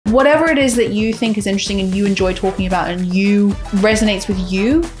Whatever it is that you think is interesting and you enjoy talking about and you resonates with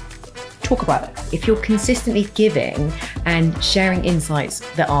you, talk about it. If you're consistently giving and sharing insights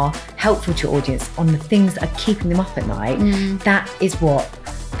that are helpful to your audience on the things that are keeping them up at night, that is what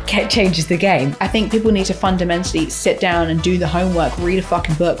changes the game. I think people need to fundamentally sit down and do the homework, read a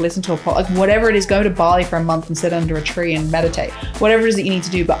fucking book, listen to a pod, like whatever it is, go to Bali for a month and sit under a tree and meditate. Whatever it is that you need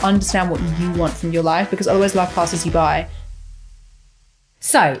to do, but understand what you want from your life, because otherwise life passes you by.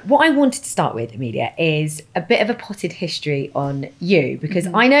 So what I wanted to start with, Amelia, is a bit of a potted history on you, because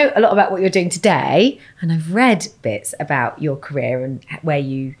I know a lot about what you're doing today, and I've read bits about your career and where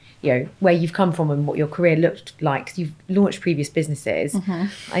where you've come from and what your career looked like, 'cause you've launched previous businesses.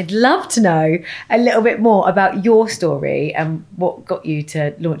 I'd love to know a little bit more about your story and what got you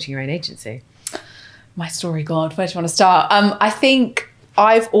to launching your own agency. My story, God, where do you want to start? I think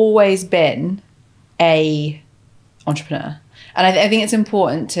I've always been a entrepreneur. And I think it's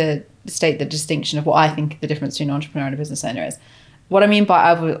important to state the distinction of what I think the difference between an entrepreneur and a business owner is. What I mean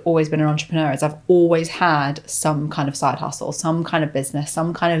by I've always been an entrepreneur is I've always had some kind of side hustle, some kind of business,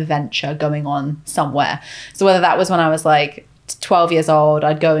 some kind of venture going on somewhere. So whether that was when I was like 12 years old,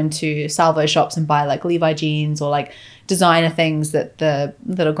 I'd go into salvo shops and buy like Levi jeans or like designer things that the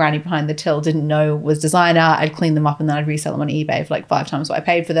little granny behind the till didn't know was designer. I'd clean them up and then I'd resell them on eBay for like 5 times what I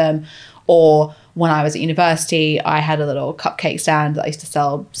paid for them. Or when I was at university, I had a little cupcake stand that I used to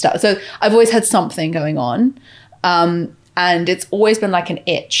sell stuff. So I've always had something going on. And it's always been like an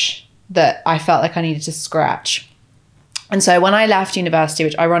itch that I felt like I needed to scratch. And so when I left university,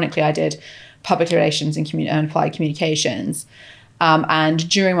 which ironically I did public relations and applied communications, and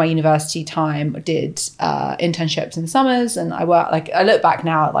during my university time did internships in the summers, and I look back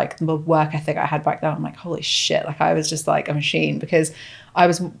now at like the work ethic I had back then. I'm like, holy shit, like I was just like a machine, because I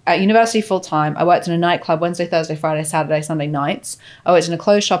was at university full time. I worked in a nightclub Wednesday, Thursday, Friday, Saturday, Sunday nights. I worked in a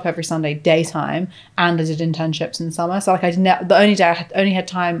clothes shop every Sunday daytime, and I did internships in the summer. So like the only day I only had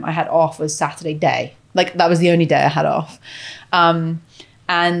time I had off was Saturday day. Like that was the only day I had off.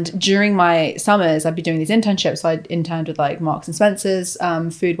 And during my summers, I'd be doing these internships. So I'd interned with like Marks and Spencer's,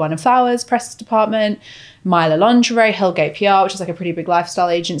 Food, Wine and Flowers, press department, Myla Lingerie, Hillgate PR, which is like a pretty big lifestyle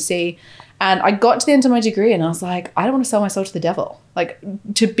agency. And I got to the end of my degree and I was like, I don't want to sell my soul to the devil. Like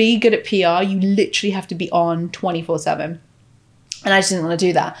to be good at PR, you literally have to be on 24/7. And I just didn't want to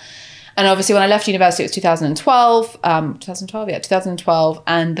do that. And obviously when I left university, it was 2012,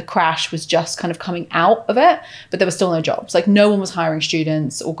 and the crash was just kind of coming out of it, but there were still no jobs. Like no one was hiring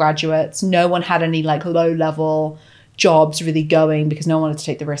students or graduates. No one had any like low level jobs really going, because no one wanted to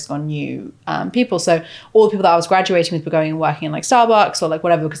take the risk on new people. So all the people that I was graduating with were going and working in like Starbucks or like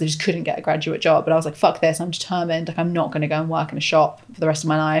whatever, because they just couldn't get a graduate job. But I was like, fuck this, I'm determined. Like I'm not going to go and work in a shop for the rest of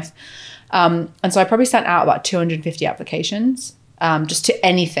my life. And so I probably sent out about 250 applications. Just to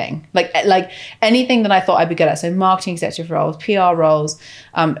anything, like anything that I thought I'd be good at. So marketing executive roles, PR roles,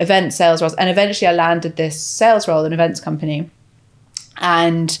 event sales roles. And eventually I landed this sales role in an events company.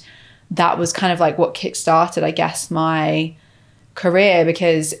 And that was kind of like what kickstarted, I guess, my career,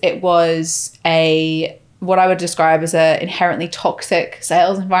 because it was what I would describe as a inherently toxic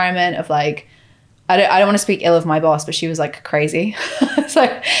sales environment of like, I don't want to speak ill of my boss, but she was like crazy.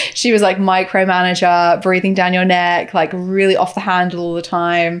 So she was like micromanager, breathing down your neck, like really off the handle all the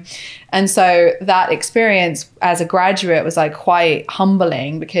time. And so that experience as a graduate was like quite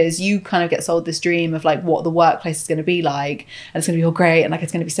humbling, because you kind of get sold this dream of like what the workplace is going to be like, and it's going to be all great and like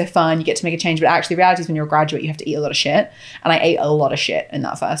it's going to be so fun, you get to make a change. But actually the reality is when you're a graduate, you have to eat a lot of shit. And I ate a lot of shit in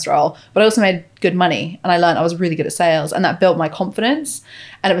that first role, but I also made good money, and I learned I was really good at sales, and that built my confidence.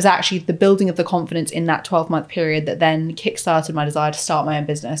 And it was actually the building of the confidence in that 12-month period that then kickstarted my desire to start my own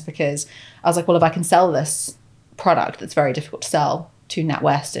business, because I was like, well, if I can sell this product that's very difficult to sell to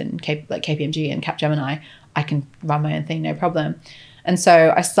NatWest and KPMG and Capgemini, I can run my own thing, no problem. And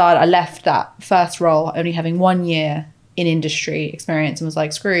so I left that first role only having 1 year in industry experience, and was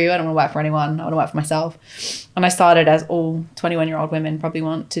like, screw you, I don't want to work for anyone, I want to work for myself. And I started, as all 21-year-old women probably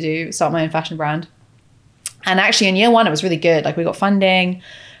want to do, start my own fashion brand. And actually in year one, it was really good. Like we got funding,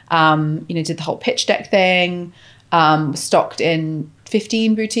 did the whole pitch deck thing, stocked in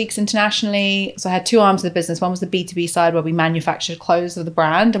 15 boutiques internationally. So I had 2 arms of the business. One was the B2B side, where we manufactured clothes of the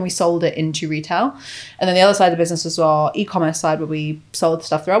brand and we sold it into retail. And then the other side of the business was our e-commerce side, where we sold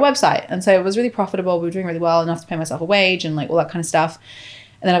stuff through our website. And so it was really profitable. We were doing really well, enough to pay myself a wage and like all that kind of stuff.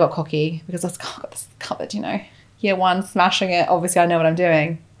 And then I got cocky, because I got this covered, year one, smashing it. Obviously I know what I'm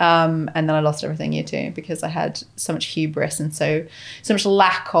doing. And then I lost everything year 2, because I had so much hubris and so much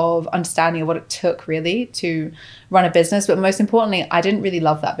lack of understanding of what it took really to run a business. But most importantly, I didn't really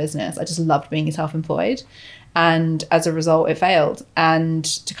love that business. I just loved being self-employed. And as a result, it failed. And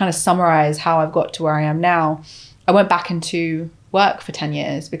to kind of summarize how I've got to where I am now, I went back into work for 10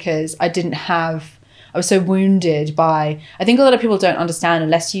 years because I was so wounded by, I think a lot of people don't understand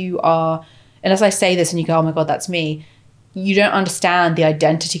unless I say this and you go, oh my God, that's me. You don't understand the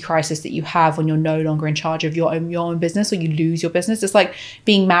identity crisis that you have when you're no longer in charge of your own business, or you lose your business. It's like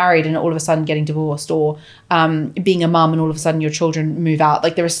being married and all of a sudden getting divorced, or being a mum and all of a sudden your children move out.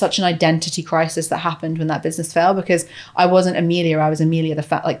 Like there was such an identity crisis that happened when that business failed, because I wasn't Amelia. I was Amelia, the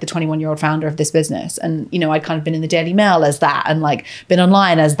 21-year-old founder of this business. And, you know, I'd kind of been in the Daily Mail as that, and like been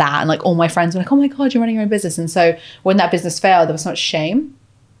online as that. And like all my friends were like, oh my God, you're running your own business. And so when that business failed, there was so much shame.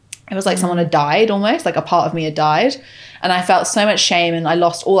 It was like someone had died almost, like a part of me had died. And I felt so much shame, and I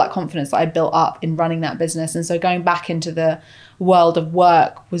lost all that confidence that I built up in running that business. And so going back into the world of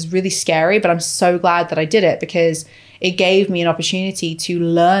work was really scary, but I'm so glad that I did it, because it gave me an opportunity to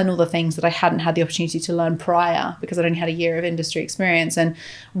learn all the things that I hadn't had the opportunity to learn prior, because I'd only had a year of industry experience, and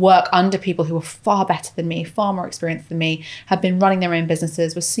work under people who were far better than me, far more experienced than me, had been running their own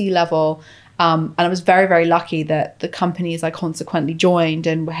businesses, were C-level. And I was very, very lucky that the companies I consequently joined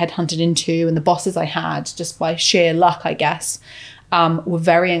and were headhunted into, and the bosses I had, just by sheer luck, I guess, were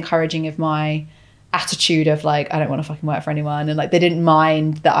very encouraging of my attitude of like, I don't want to fucking work for anyone. And like, they didn't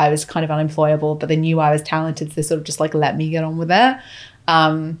mind that I was kind of unemployable, but they knew I was talented. So they sort of just like let me get on with it.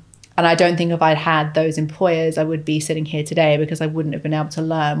 And I don't think if I'd had those employers, I would be sitting here today, because I wouldn't have been able to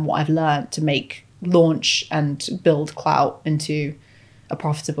learn what I've learned to launch and build Klowt into a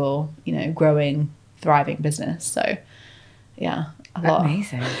profitable, you know, growing, thriving business. So yeah, a lot.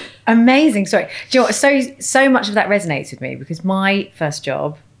 Amazing. Sorry. Do you know what? So much of that resonates with me, because my first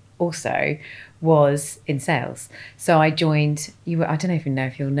job also was in sales. So I joined, I don't even know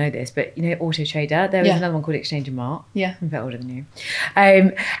if you'll know this, but you know, Auto Trader, there was another one called Exchange and Mart. Yeah. I'm a bit older than you.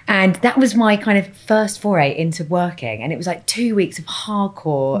 And that was my kind of first foray into working. And it was like 2 weeks of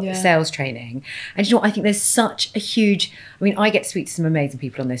hardcore sales training. And you know what? I think there's such a huge, I mean, I get to speak to some amazing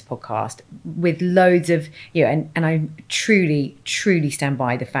people on this podcast with loads of, you know, and I truly, truly stand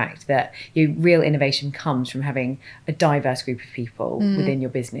by the fact that real innovation comes from having a diverse group of people within your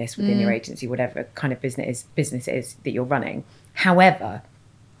business, within your agency, whatever kind of business is that you're running. However,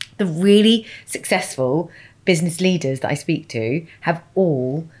 the really successful business leaders that I speak to have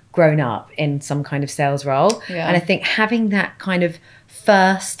all grown up in some kind of sales role. Yeah. And I think having that kind of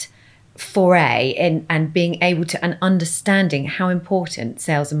first foray in and being able to, and understanding how important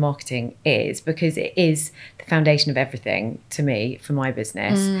sales and marketing is, because it is the foundation of everything to me for my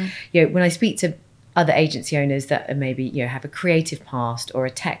business. You know, when I speak to other agency owners that are maybe, you know, have a creative past or a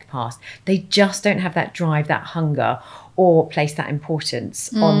tech past, they just don't have that drive, that hunger, or place that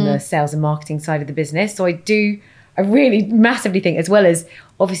importance on the sales and marketing side of the business. So I really massively think, as well as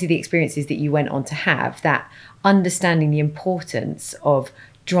obviously the experiences that you went on to have, that understanding the importance of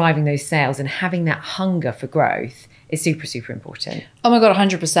driving those sales and having that hunger for growth is super, super important. Oh my God,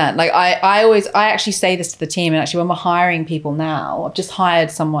 100%. Like I actually say this to the team, and actually when we're hiring people now, I've just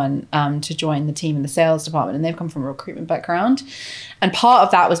hired someone to join the team in the sales department, and they've come from a recruitment background. And part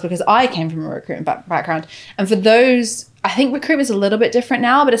of that was because I came from a recruitment background. And for those, I think recruitment is a little bit different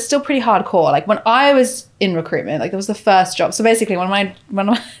now, but it's still pretty hardcore. Like when I was in recruitment, like that was the first job. So basically when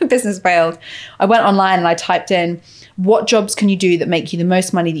my business failed, I went online and I typed in, what jobs can you do that make you the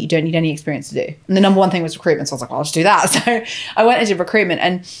most money that you don't need any experience to do? And the number one thing was recruitment. So I was like, well, I'll just do that. So I went into recruitment,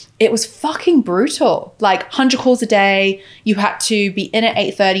 and it was fucking brutal. Like 100 calls a day. You had to be in at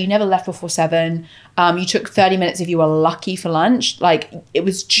 8:30. You never left before 7. You took 30 minutes if you were lucky for lunch. Like it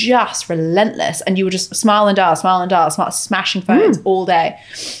was just relentless. And you were just smile and dial, smashing phones all day.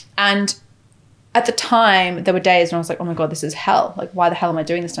 And at the time, there were days when I was like, oh my God, this is hell. Like, why the hell am I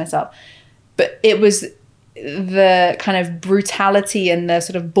doing this to myself? But it was the kind of brutality and the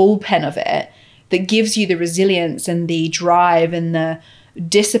sort of bullpen of it that gives you the resilience and the drive and the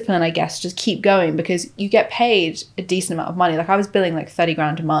discipline, I guess, just keep going, because you get paid a decent amount of money. Like I was billing like 30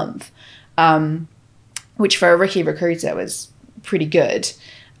 grand a month, which for a rookie recruiter was pretty good,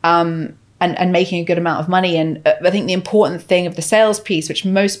 and making a good amount of money. And I think the important thing of the sales piece, which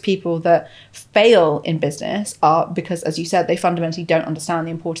most people that fail in business are, because as you said, they fundamentally don't understand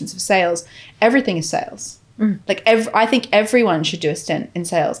the importance of sales. Everything is sales. Like I think everyone should do a stint in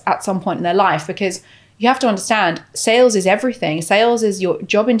sales at some point in their life, because you have to understand sales is everything. Sales is your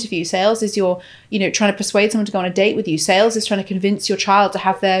job interview. Sales is your, you know, trying to persuade someone to go on a date with you. Sales is trying to convince your child to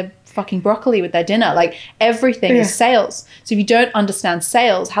have their fucking broccoli with their dinner. Like everything is sales. So if you don't understand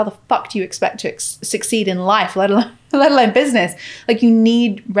sales, how the fuck do you expect to succeed in life, let alone business? Like you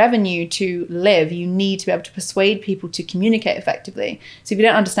need revenue to live. You need to be able to persuade people to communicate effectively. So if you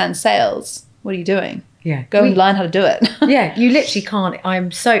don't understand sales, what are you doing? Yeah. Go and learn how to do it. Yeah, you literally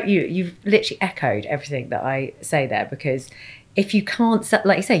can't. You've literally echoed everything that I say there, because if you can't,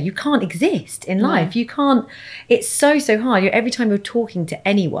 like you say, you can't exist in life. You can't, it's so hard. Every time you're talking to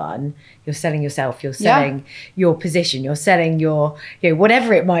anyone, you're selling yourself, you're selling your position, you're selling your,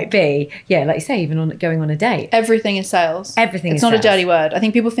 whatever it might be. Yeah, like you say, even on going on a date. Everything is sales. It's not a dirty word. I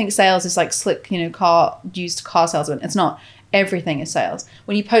think people think sales is like slick, used car salesman. It's not. Everything is sales.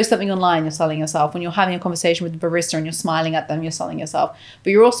 When you post something online, you're selling yourself. When you're having a conversation with the barista and you're smiling at them, you're selling yourself.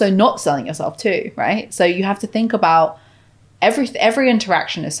 But you're also not selling yourself too, right? So you have to think about every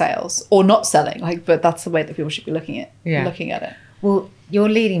interaction is sales or not selling. But that's the way that people should be looking at it. Well, you're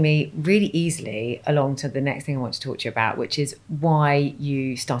leading me really easily along to the next thing I want to talk to you about, which is why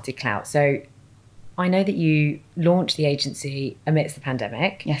you started Klowt. So I know that you launched the agency amidst the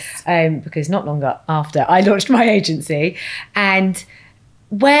pandemic. Yes. Because not long after I launched my agency. And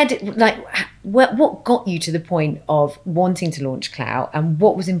what got you to the point of wanting to launch Klowt, and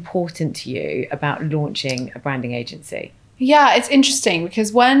what was important to you about launching a branding agency? Yeah, it's interesting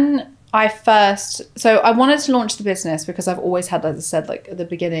because when I wanted to launch the business because I've always had, as I said, like at the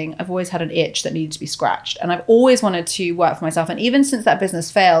beginning, I've always had an itch that needed to be scratched. And I've always wanted to work for myself. And even since that business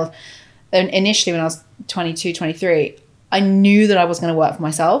failed, initially when I was 22, 23, I knew that I was going to work for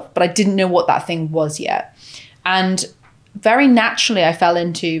myself, but I didn't know what that thing was yet. And very naturally, I fell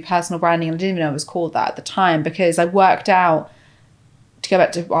into personal branding, and I didn't even know it was called that at the time, because I worked out, to go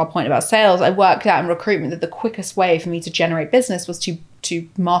back to our point about sales, I worked out in recruitment that the quickest way for me to generate business was to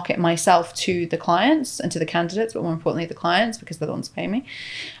market myself to the clients and to the candidates, but more importantly, the clients, because they're the ones paying me.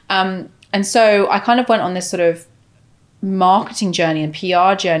 And so I kind of went on this sort of marketing journey and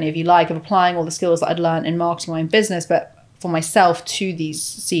PR journey, if you like, of applying all the skills that I'd learned in marketing my own business, but for myself, to these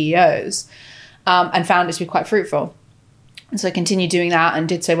CEOs, and found it to be quite fruitful. And so I continued doing that and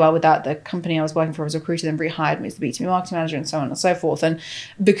did so well with that. The company I was working for was recruited and rehired me as the B2B marketing manager, and so on and so forth. And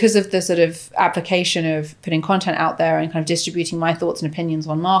because of the sort of application of putting content out there and kind of distributing my thoughts and opinions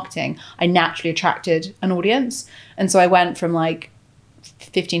on marketing, I naturally attracted an audience. And so I went from like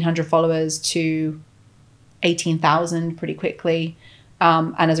 1,500 followers to 18,000 pretty quickly.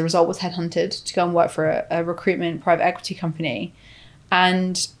 And as a result was headhunted to go and work for a recruitment private equity company.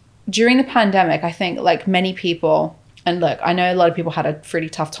 And during the pandemic, I think like many people, and look, I know a lot of people had a really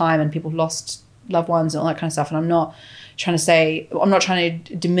tough time and people lost loved ones and all that kind of stuff. And I'm not trying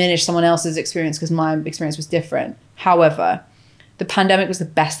to diminish someone else's experience, because my experience was different. However, the pandemic was the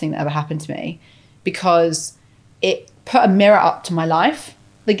best thing that ever happened to me, because it put a mirror up to my life.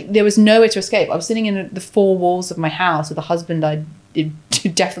 Like there was nowhere to escape. I was sitting in the four walls of my house with a husband I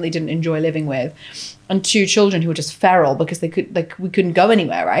definitely didn't enjoy living with, and two children who were just feral because we couldn't go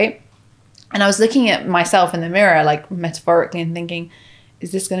anywhere, right? And I was looking at myself in the mirror, like metaphorically, and thinking,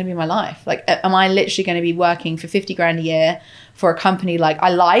 is this going to be my life? Like, am I literally going to be working for 50 grand a year for a company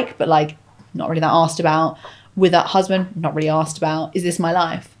but like not really that asked about, with a husband not really asked about? Is this my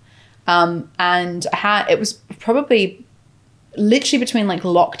life? And it was probably literally between like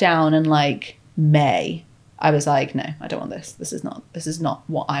lockdown and like May, I was like, no, I don't want this. This is not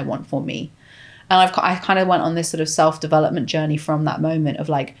what I want for me. And I kind of went on this sort of self-development journey from that moment of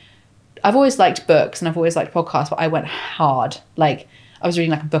like, I've always liked books and I've always liked podcasts, but I went hard. Like I was reading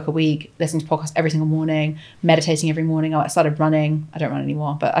like a book a week, listening to podcasts every single morning, meditating every morning. I started running. I don't run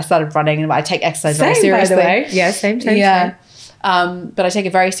anymore, but I started running, and I take exercise very seriously. By the way. Yeah, same. Yeah. But I take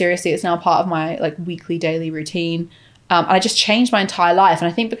it very seriously. It's now part of my like weekly, daily routine. And I just changed my entire life. And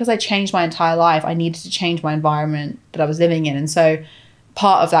I think because I changed my entire life, I needed to change my environment that I was living in. And so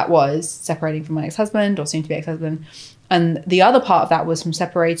part of that was separating from my ex-husband, or soon to be ex-husband. And the other part of that was from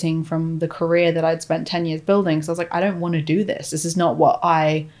separating from the career that I'd spent 10 years building. So I was like, I don't want to do this. This is not what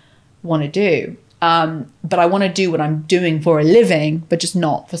I want to do. But I want to do what I'm doing for a living, but just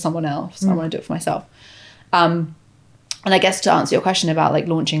not for someone else. I want to do it for myself. And I guess to answer your question about like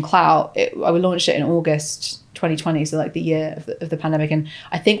launching Klowt, I launched it in August 2020, so like the year of the pandemic. And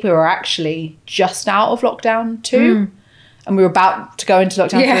I think we were actually just out of lockdown 2, and we were about to go into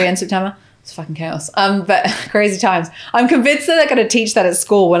lockdown 3 in September. It's fucking chaos. But crazy times. I'm convinced that they're going to teach that at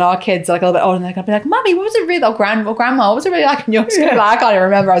school when our kids are like a little bit older, and they're going to be like, Mummy, what was it really, or Grandma, what was it really like in your school? Like, I can't even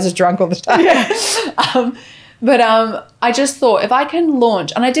remember. I was just drunk all the time. But I just thought, if I can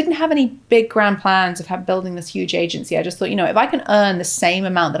launch, and I didn't have any big grand plans of building this huge agency. I just thought, if I can earn the same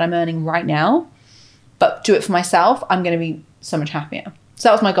amount that I'm earning right now, but do it for myself, I'm going to be so much happier. So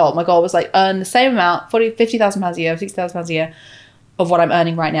that was my goal. My goal was like earn the same amount, £50,000 a year, £60,000 a year of what I'm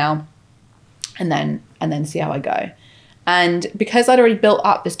earning right now, and then see how I go. And because I'd already built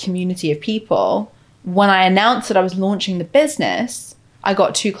up this community of people, when I announced that I was launching the business, I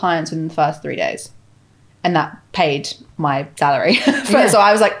got 2 clients within the first 3 days. And that paid my salary. So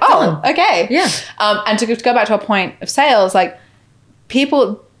I was like, oh, okay. Yeah. And to go back to our point of sales, like,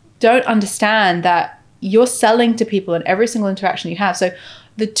 people don't understand that you're selling to people in every single interaction you have. So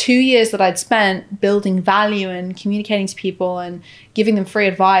the 2 years that I'd spent building value and communicating to people and giving them free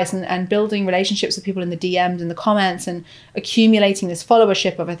advice and building relationships with people in the DMs and the comments and accumulating this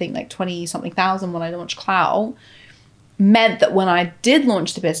followership of, I think, like 20 something thousand when I launched Klowt, meant that when I did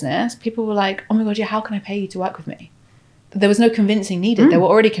launch the business, people were like, oh my God, yeah, how can I pay you to work with me? There was no convincing needed. They were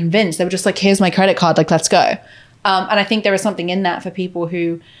already convinced. They were just like, here's my credit card, like, let's go. And I think there is something in that for people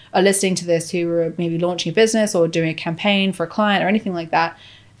who are listening to this, who are maybe launching a business or doing a campaign for a client or anything like that.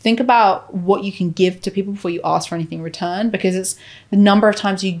 Think about what you can give to people before you ask for anything in return, because it's the number of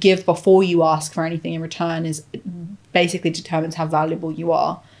times you give before you ask for anything in return is basically determines how valuable you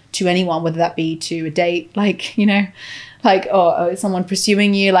are to anyone, whether that be to a date, like, you know, like, or someone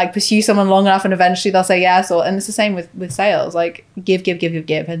pursuing you, like, pursue someone long enough and eventually they'll say yes. And it's the same with sales, like, give,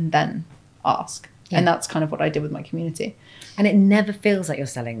 and then ask. Yeah. And that's kind of what I did with my community. And it never feels like you're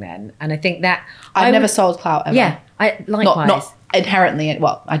selling then. And I think that I've never sold Klowt ever. Yeah, likewise. Not inherently,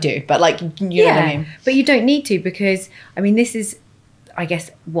 well, I do, but like, you know what I mean? But you don't need to, because I mean, this is, I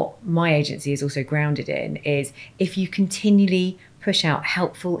guess, what my agency is also grounded in, is if you continually push out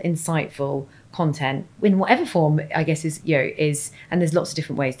helpful, insightful content in whatever form, I guess, is, you know, is, and there's lots of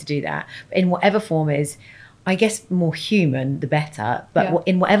different ways to do that, but in whatever form is, I guess, more human, the better. But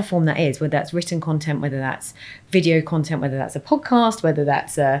in whatever form that is, whether that's written content, whether that's video content, whether that's a podcast, whether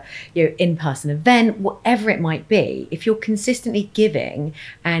that's a, you know, in-person event, whatever it might be, if you're consistently giving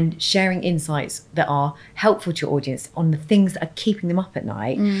and sharing insights that are helpful to your audience on the things that are keeping them up at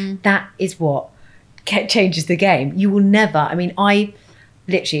night, that is what changes the game. You will never, I mean, I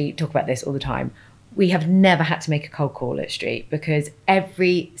literally talk about this all the time. We have never had to make a cold call at Street, because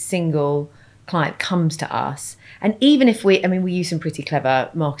every single client comes to us, and even if we use some pretty clever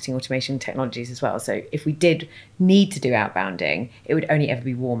marketing automation technologies as well, so if we did need to do outbounding, it would only ever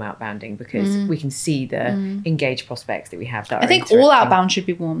be warm outbounding, because we can see the engaged prospects that we have that I think all outbound should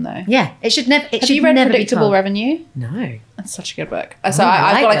be warm, though. It should never. Have you read Predictable Revenue? No. That's such a good book. So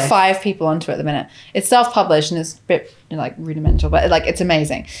I've got like 5 people onto it at the minute. It's self-published and it's a bit, you know, like rudimental, but like, it's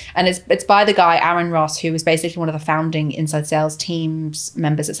amazing. And it's by the guy Aaron Ross, who was basically one of the founding inside sales teams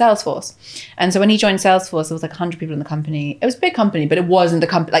members at Salesforce. And so when he joined Salesforce, there was like 100 people in the company. It was a big company, but it wasn't the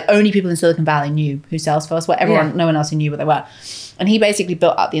company, like, only people in Silicon Valley knew who Salesforce were. No one else who knew what they were. And he basically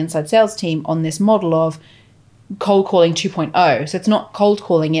built up the inside sales team on this model of cold calling 2.0. So it's not cold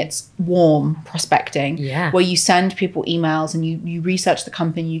calling, it's warm prospecting, where you send people emails and you research the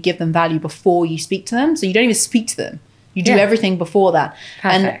company, you give them value before you speak to them. So you don't even speak to them. You do everything before that.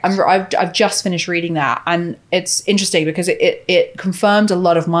 Perfect. And I've just finished reading that, and it's interesting because it confirmed a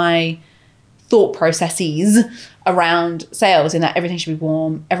lot of my thought processes around sales, in that everything should be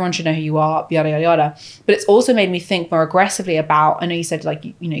warm, everyone should know who you are, yada, yada, yada. But it's also made me think more aggressively about, I know you said, like,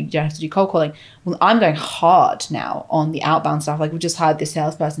 you know, you don't have to do cold calling. Well, I'm going hard now on the outbound stuff. Like, we just hired this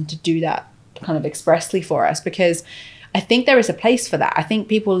salesperson to do that kind of expressly for us, because I think there is a place for that. I think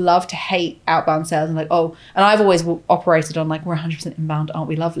people love to hate outbound sales and like, oh, and I've always operated on like, we're 100% inbound, aren't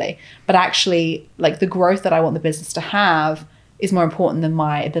we lovely? But actually, like, the growth that I want the business to have is more important than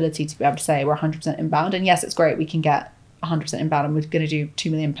my ability to be able to say we're 100% inbound. And yes, it's great, we can get 100% inbound, and we're going to do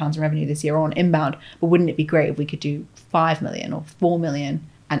 £2 million in revenue this year on inbound. But wouldn't it be great if we could do 5 million or 4 million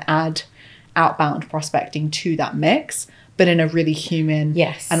and add outbound prospecting to that mix, but in a really human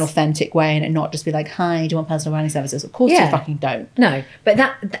and authentic way, and it not just be like, hi, do you want personal branding services? Of course you fucking don't. No, but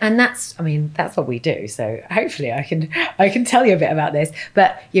that's what we do. So hopefully I can tell you a bit about this.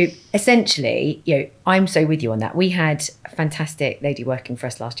 But essentially, I'm so with you on that. We had a fantastic lady working for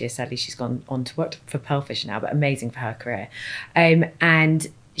us last year. Sadly, she's gone on to work for Pearlfish now, but amazing for her career. And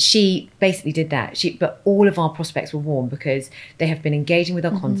she basically did that. But all of our prospects were warm because they have been engaging with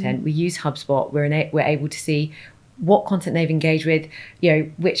our content. We use HubSpot. We're able to see what content they've engaged with,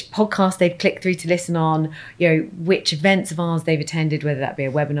 which podcast they've clicked through to listen on, which events of ours they've attended, whether that be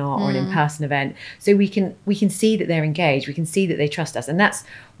a webinar or an in-person event. So we can see that they're engaged. We can see that they trust us. And that's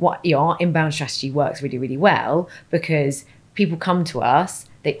what our inbound strategy works really, really well, because people come to us,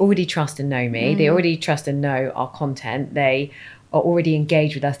 they already trust and know me. They already trust and know our content. They are already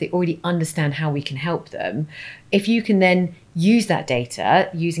engaged with us. They already understand how we can help them. If you can then use that data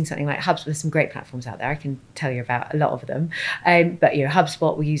using something like HubSpot. There's some great platforms out there. I can tell you about a lot of them. But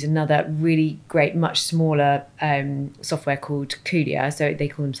HubSpot will use another really great, much smaller software called Kulia. So they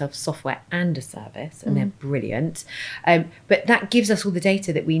call themselves software and a service, and they're brilliant. But that gives us all the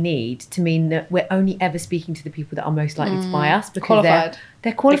data that we need to mean that we're only ever speaking to the people that are most likely to buy us, because Qualified.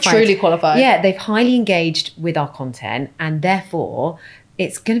 they're qualified. They're truly qualified. Yeah, they've highly engaged with our content, and therefore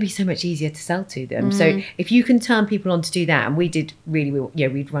it's going to be so much easier to sell to them. So if you can turn people on to do that, and we did really,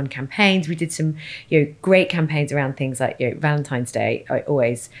 we'd run campaigns. We did some, great campaigns around things like, Valentine's Day. I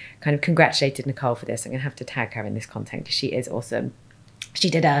always kind of congratulated Nicole for this. I'm going to have to tag her in this content because she is awesome. She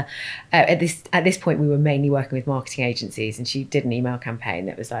did at this point we were mainly working with marketing agencies, and she did an email campaign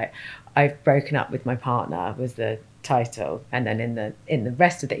that was like, "I've broken up with my partner" was the title, and then in the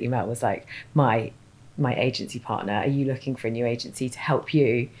rest of the email was like, my agency partner, are you looking for a new agency to help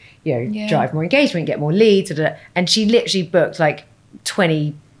you drive more engagement, get more leads? And she literally booked like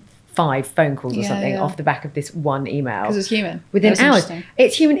 25 phone calls or something off the back of this one email, because it's human within hours.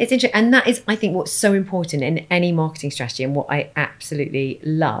 It's human, it's interesting, and that is, I think, what's so important in any marketing strategy, and what I absolutely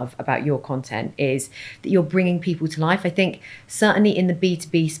love about your content is that you're bringing people to life. I think certainly in the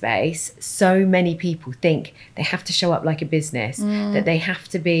B2B space, so many people think they have to show up like a business, that they have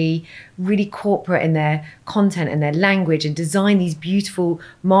to be really corporate in their content and their language and design these beautiful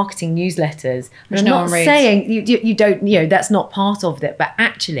marketing newsletters. And I'm not saying you don't, that's not part of it, but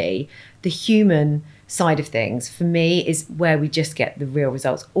actually the human side of things for me is where we just get the real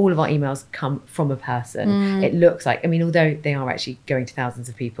results. All of our emails come from a person. It looks like, although they are actually going to thousands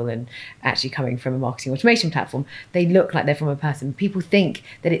of people and actually coming from a marketing automation platform, they look like they're from a person. People think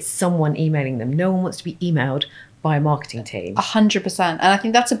that it's someone emailing them. No one wants to be emailed by a marketing team. 100%. And I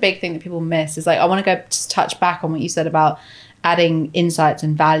think that's a big thing that people miss, is like, I want to go just touch back on what you said about adding insights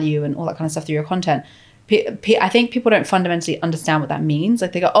and value and all that kind of stuff through your content. I think people don't fundamentally understand what that means.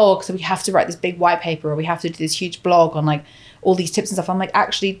 Like they go, oh, so we have to write this big white paper, or we have to do this huge blog on like all these tips and stuff. I'm like,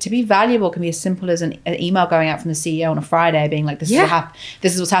 actually, to be valuable can be as simple as an email going out from the CEO on a Friday being like, this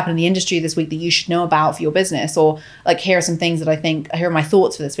is what's happened in the industry this week that you should know about for your business. Or like, here are some things that I think, here are my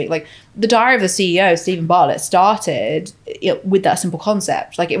thoughts for this week. Like the Diary of the CEO, Stephen Bartlett, started with that simple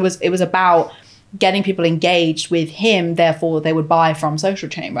concept. Like it was about getting people engaged with him, therefore they would buy from Social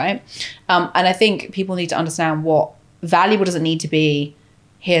Chain, right? And I think people need to understand what valuable doesn't need to be,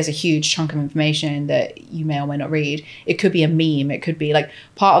 here's a huge chunk of information that you may or may not read. It could be a meme. It could be like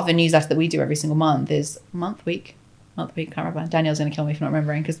part of the newsletter that we do every single month is week, can't remember. Danielle's going to kill me for not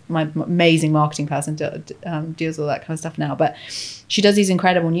remembering, because my amazing marketing person deals with all that kind of stuff now. But she does these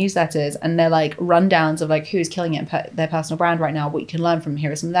incredible newsletters, and they're like rundowns of like who's killing it in their personal brand right now, what you can learn from.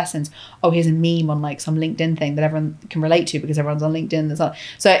 Here are some lessons. Oh, here's a meme on like some LinkedIn thing that everyone can relate to because everyone's on LinkedIn.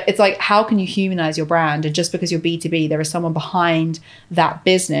 So it's like, how can you humanize your brand? And just because you're B2B, there is someone behind that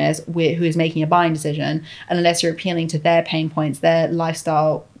business who is making a buying decision. And unless you're appealing to their pain points, their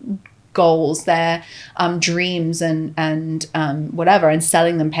lifestyle goals, their dreams and whatever, and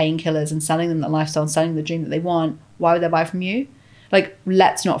selling them painkillers and selling them that lifestyle and selling the dream that they want, why would they buy from you? Like,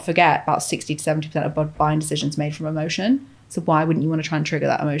 let's not forget about 60 to 70% of buying decisions made from emotion. So why wouldn't you want to try and trigger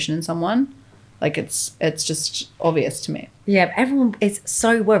that emotion in someone? Like it's just obvious to me. Yeah, everyone is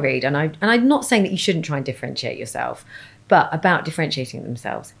so worried, and I'm not saying that you shouldn't try and differentiate yourself, but about differentiating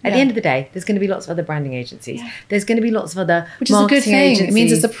themselves. At the end of the day, there's going to be lots of other branding agencies. Yeah. There's going to be lots of other which is a good thing. Agencies. It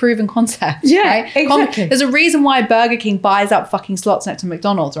means it's a proven concept. Yeah, right? exactly. There's a reason why Burger King buys up fucking slots next to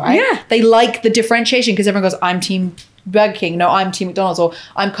McDonald's, right? Yeah. They like the differentiation because everyone goes, I'm team Burger King, no, I'm team McDonald's, or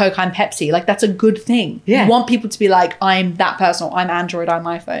I'm Coke, I'm Pepsi. Like, that's a good thing. Yeah. You want people to be like, I'm that person, or I'm Android, I'm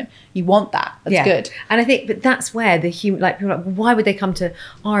iPhone. You want that. That's good. And I think, but that's where the human, like, people are like, why would they come to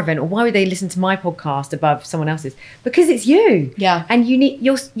our event, or why would they listen to my podcast above someone else's? Because it's you. Yeah. And you need,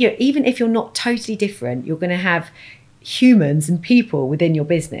 you're even if you're not totally different, you're going to have humans and people within your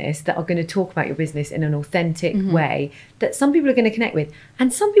business that are going to talk about your business in an authentic way that some people are going to connect with,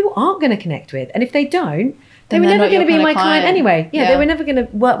 and some people aren't going to connect with. And if they don't, they were never going to be my client anyway. Yeah, they were never going to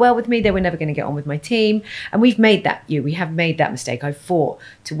work well with me. They were never going to get on with my team. And we have made that mistake. I fought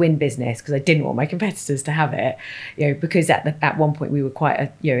to win business because I didn't want my competitors to have it. Because at one point we were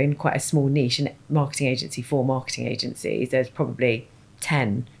in quite a small niche, and marketing agency for marketing agencies. There's probably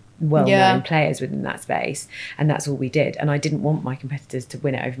 10 well-known players within that space, and that's all we did. And I didn't want my competitors to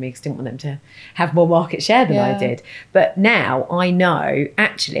win it over me because I didn't want them to have more market share than I did. But now I know,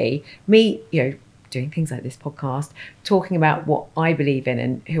 actually, me, doing things like this podcast, talking about what I believe in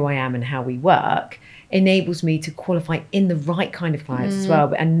and who I am and how we work, enables me to qualify in the right kind of clients as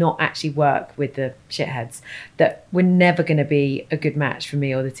well, and not actually work with the shitheads that were never going to be a good match for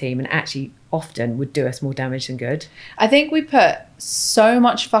me or the team, and actually often would do us more damage than good. I think we put so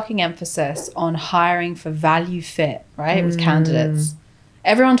much fucking emphasis on hiring for value fit, right, with candidates.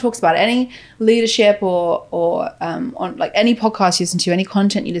 Everyone talks about it. Any leadership or on like any podcast you listen to, any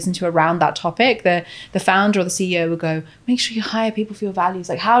content you listen to around that topic, the founder or the CEO will go, make sure you hire people for your values.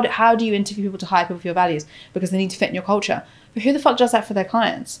 Like how do you interview people to hire people for your values? Because they need to fit in your culture. But who the fuck does that for their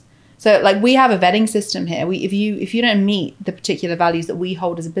clients? So like we have a vetting system here. If you don't meet the particular values that we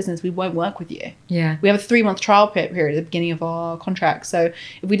hold as a business, we won't work with you. Yeah. We have a 3-month trial period at the beginning of our contract. So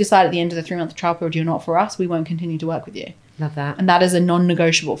if we decide at the end of the 3-month trial period you're not for us, we won't continue to work with you. Love that. And that is a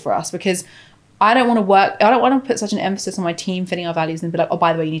non-negotiable for us, because I don't want to put such an emphasis on my team fitting our values and be like, oh,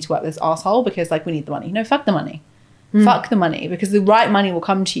 by the way, you need to work with this asshole because like we need the money. No, fuck the money. Fuck the money, because the right money will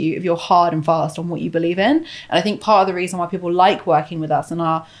come to you if you're hard and fast on what you believe in. And I think part of the reason why people like working with us and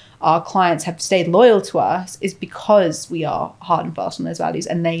our clients have stayed loyal to us is because we are hard and fast on those values,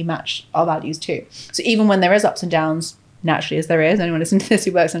 and they match our values too. So even when there is ups and downs, naturally as there is, anyone listening to this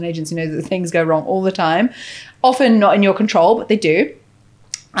who works in an agency knows that things go wrong all the time, often not in your control, but they do.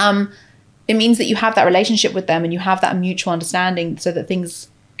 It means that you have that relationship with them and you have that mutual understanding so that things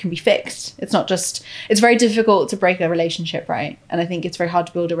can be fixed. It's very difficult to break a relationship, right? And I think it's very hard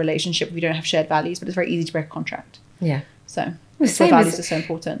to build a relationship if you don't have shared values, but it's very easy to break a contract. Yeah. So that's why values are so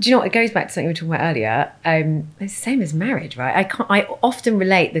important. Do you know what? It goes back to something we were talking about earlier. It's the same as marriage, right? I often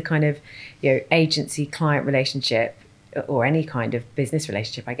relate the kind of, agency client relationship or any kind of business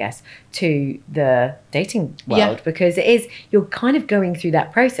relationship, I guess, to the dating world, because you're kind of going through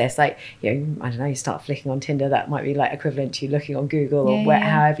that process. Like, I don't know, you start flicking on Tinder, that might be like equivalent to you looking on Google or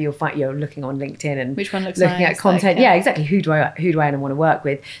however you're looking on LinkedIn and which one looks looking nice, at content. Like, exactly. Who do I want to work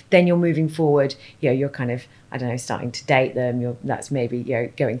with? Then you're moving forward. You're kind of, I don't know, starting to date them. That's maybe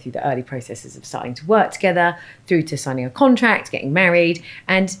going through the early processes of starting to work together, through to signing a contract, getting married,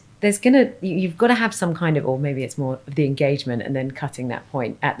 and you've got to have some kind of, or maybe it's more of the engagement, and then cutting that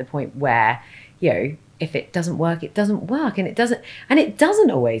point at the point where, if it doesn't work, it doesn't work, and it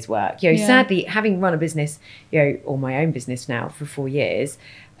doesn't always work. Sadly, having run a business, or my own business now for 4 years,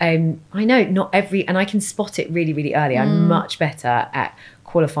 I know not every, and I can spot it really, really early. I'm much better at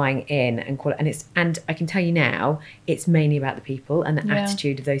qualifying in and I can tell you now, it's mainly about the people and the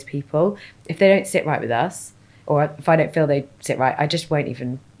attitude of those people. If they don't sit right with us, or if I don't feel they sit right, I just won't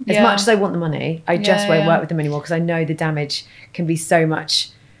even, as much as I want the money, I just won't work with them anymore, because I know the damage can be so much,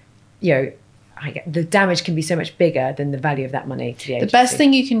 the damage can be so much bigger than the value of that money to the agency. The best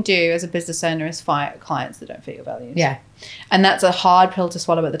thing you can do as a business owner is fire clients that don't fit your values. Yeah. And that's a hard pill to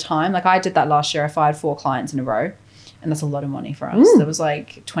swallow at the time. Like I did that last year. I fired 4 clients in a row. And that's a lot of money for us. There was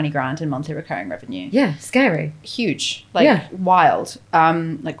like 20 grand in monthly recurring revenue. Yeah, scary. Huge. Wild.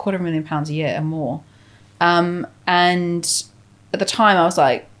 Like £250,000 a year and more. And at the time I was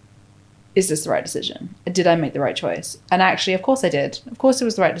like, is this the right decision? Did I make the right choice? And actually, of course I did. Of course it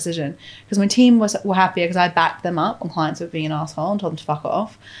was the right decision, because my team were happier because I backed them up on clients who were being an asshole and told them to fuck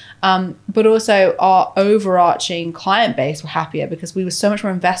off. But also our overarching client base were happier because we were so much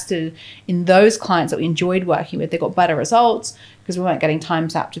more invested in those clients that we enjoyed working with. They got better results because we weren't getting time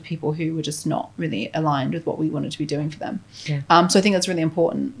sapped with people who were just not really aligned with what we wanted to be doing for them. Yeah. So I think that's a really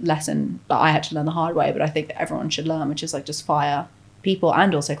important lesson that I had to learn the hard way, but I think that everyone should learn, which is like just fire people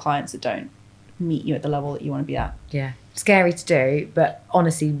and also clients that don't meet you at the level that you want to be at. Yeah. Scary to do, but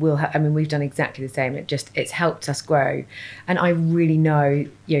honestly we've done exactly the same. It's helped us grow, and I really know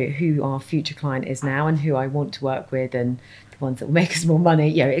who our future client is now and who I want to work with, and the ones that will make us more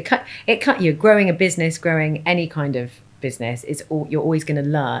money. Growing a business, growing any kind of business, you're always going to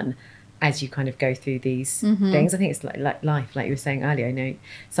learn as you kind of go through these things. I think it's like life, like you were saying earlier.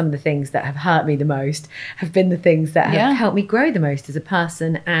 Some of the things that have hurt me the most have been the things that have helped me grow the most as a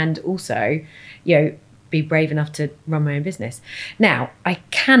person, and also be brave enough to run my own business. Now, I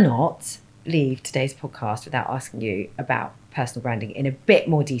cannot leave today's podcast without asking you about personal branding in a bit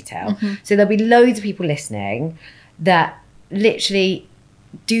more detail. So there'll be loads of people listening that literally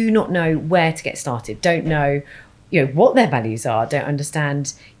do not know where to get started, don't know what their values are, don't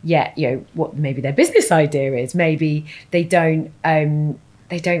understand yet what maybe their business idea is, maybe they don't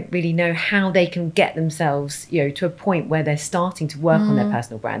they don't really know how they can get themselves, to a point where they're starting to work on their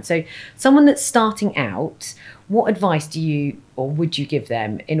personal brand. So someone that's starting out, what advice do you or would you give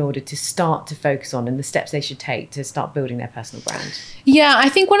them in order to start to focus on and the steps they should take to start building their personal brand? Yeah, I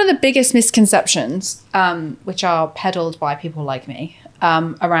think one of the biggest misconceptions, which are peddled by people like me,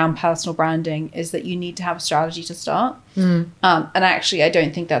 around personal branding is that you need to have a strategy to start. And actually, I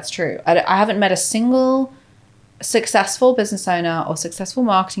don't think that's true. I haven't met a single successful business owner or successful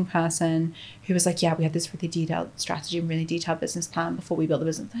marketing person who was like, yeah, we had this really detailed strategy and really detailed business plan before we built the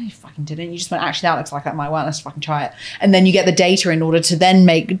business. No, you fucking didn't. You just went, actually, that looks like that might work. Let's fucking try it. And then you get the data in order to then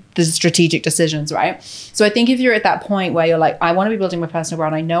make the strategic decisions, right? So I think if you're at that point where you're like, I want to be building my personal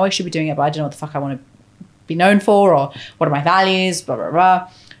brand, I know I should be doing it, but I don't know what the fuck I want to be known for, or what are my values, blah, blah, blah.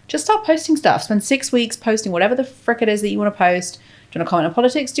 Just start posting stuff. Spend 6 weeks posting whatever the frick it is that you want to post. Do you want to comment on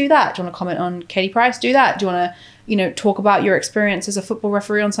politics? Do that. Do you want to comment on Katie Price? Do that. Do you want to, talk about your experience as a football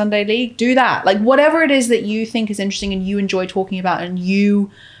referee on Sunday League? Do that. Like, whatever it is that you think is interesting and you enjoy talking about and you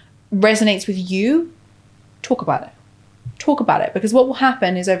resonates with you, talk about it. Talk about it. Because what will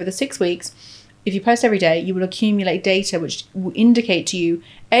happen is over the 6 weeks, if you post every day, you will accumulate data which will indicate to you,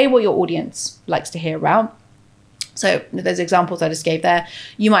 A, what your audience likes to hear about. So there's examples I just gave there.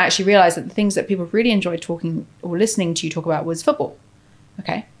 You might actually realize that the things that people really enjoyed talking or listening to you talk about was football.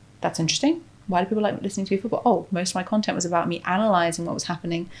 Okay, that's interesting. Why do people like listening to football? Oh, most of my content was about me analyzing what was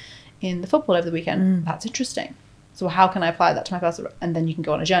happening in the football over the weekend. That's interesting. So how can I apply that to my personal? And then you can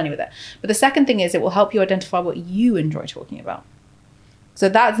go on a journey with it. But the second thing is it will help you identify what you enjoy talking about. So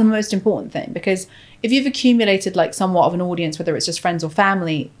that's the most important thing, because if you've accumulated like somewhat of an audience, whether it's just friends or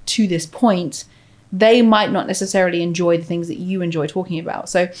family to this point, they might not necessarily enjoy the things that you enjoy talking about.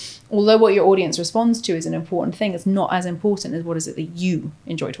 So although what your audience responds to is an important thing, it's not as important as what is it that you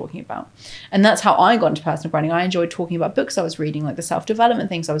enjoy talking about. And that's how I got into personal branding. I enjoyed talking about books I was reading, like the self-development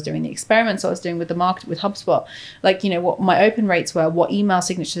things I was doing, the experiments I was doing with the market, with HubSpot, like, what my open rates were, what email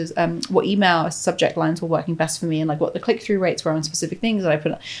signatures, what email subject lines were working best for me, and like what the click-through rates were on specific things that I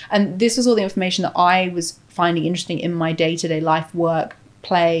put on. And this was all the information that I was finding interesting in my day-to-day life, work,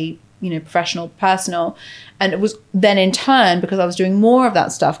 play, professional, personal. And it was then in turn, because I was doing more of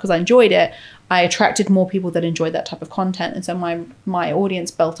that stuff, because I enjoyed it, I attracted more people that enjoyed that type of content. And so my audience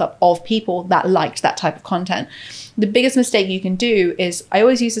built up of people that liked that type of content. The biggest mistake you can do is, I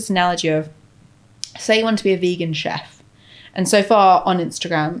always use this analogy of, say you want to be a vegan chef. And so far on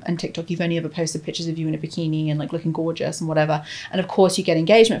Instagram and TikTok, you've only ever posted pictures of you in a bikini and like looking gorgeous and whatever. And of course you get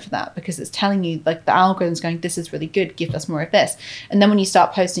engagement for that, because it's telling you, like, the algorithm's going, this is really good, give us more of this. And then when you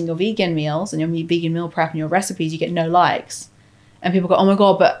start posting your vegan meals and your vegan meal prep and your recipes, you get no likes. And people go, oh my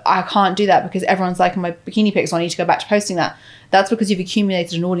God, but I can't do that because everyone's liking my bikini pics, so I need to go back to posting that. That's because you've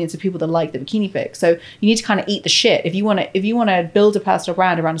accumulated an audience of people that like the bikini pics. So you need to kind of eat the shit. If you want to build a personal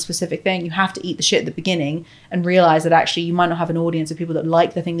brand around a specific thing, you have to eat the shit at the beginning and realize that actually you might not have an audience of people that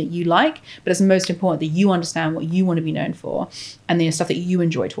like the thing that you like, but it's most important that you understand what you want to be known for and the stuff that you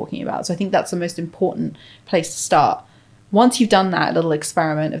enjoy talking about. So I think that's the most important place to start. Once you've done that little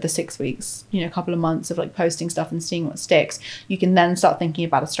experiment of the 6 weeks, a couple of months of like posting stuff and seeing what sticks, you can then start thinking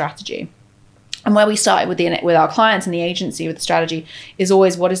about a strategy. And where we started with our clients and the agency with the strategy is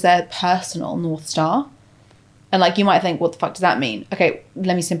always, what is their personal North Star? And like, you might think, what the fuck does that mean? Okay,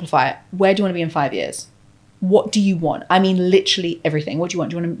 let me simplify it. Where do you want to be in 5 years? What do you want? I mean, literally everything. What do you want?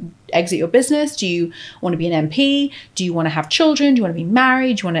 Do you want to exit your business? Do you want to be an MP? Do you want to have children? Do you want to be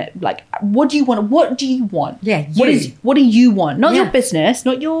married? Do you want to, like, what do you want? What do you want? Yeah. What do you want? Not your business,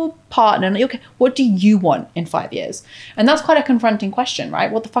 not your partner, what do you want in 5 years? And that's quite a confronting question,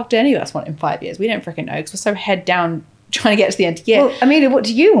 right? What the fuck do any of us want in 5 years? We don't freaking know, because we're so head down trying to get to the end of the year. Well, Amelia, what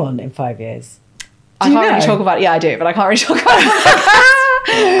do you want in 5 years? I can't really talk about it. Yeah, I do, but I can't really talk about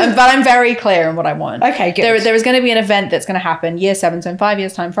it. But I'm very clear on what I want. Okay, good. There is going to be an event that's going to happen year 7, so in 5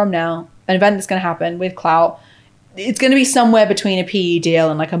 years' time from now, an event that's going to happen with Klowt. It's going to be somewhere between a PE deal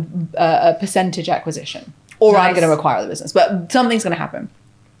and like a percentage acquisition. Or nice. I'm going to acquire the business, but something's going to happen.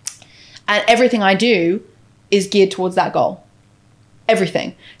 And everything I do is geared towards that goal.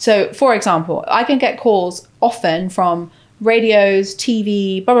 Everything. So, for example, I can get calls often from radios,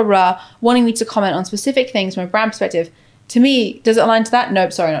 TV, blah, blah, blah, wanting me to comment on specific things from a brand perspective. To me, does it align to that?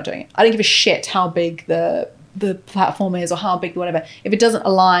 Nope, sorry, not doing it. I don't give a shit how big the platform is or how big the whatever. If it doesn't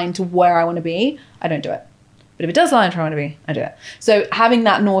align to where I want to be, I don't do it. But if it does align to where I want to be, I do it. So having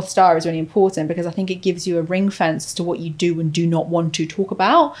that North Star is really important, because I think it gives you a ring fence as to what you do and do not want to talk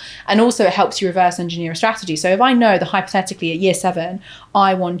about. And also it helps you reverse engineer a strategy. So if I know that hypothetically at year 7,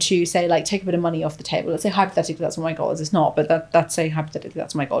 I want to say like take a bit of money off the table. Let's say hypothetically that's what my goal is. It's not, but that's say hypothetically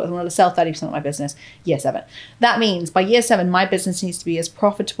that's my goal. I want to sell 30% of my business year 7. That means by year 7, my business needs to be as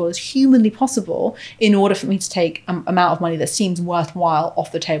profitable as humanly possible in order for me to take an amount of money that seems worthwhile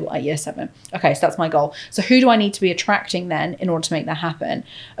off the table at year 7. Okay, so that's my goal. So who do I need to be attracting then in order to make that happen?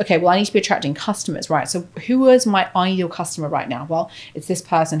 Okay, well, I need to be attracting customers, right? So who is my ideal customer right now? Well, it's this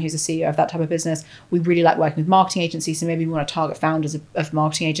person who's a CEO of that type of business. We really like working with marketing agencies. So maybe we want to target founders of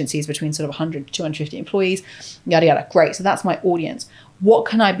marketing agencies between sort of 100 to 250 employees, yada, yada. Great. So that's my audience. What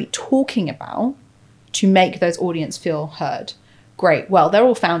can I be talking about to make those audience feel heard? Great. Well, they're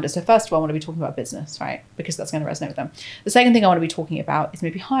all founders. So first of all, I want to be talking about business, right? Because that's going to resonate with them. The second thing I want to be talking about is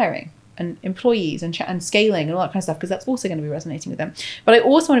maybe hiring and employees and scaling and all that kind of stuff, because that's also going to be resonating with them. But I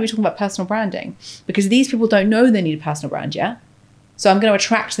also want to be talking about personal branding, because these people don't know they need a personal brand yet. So I'm going to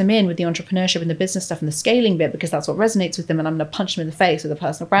attract them in with the entrepreneurship and the business stuff and the scaling bit, because that's what resonates with them. And I'm going to punch them in the face with the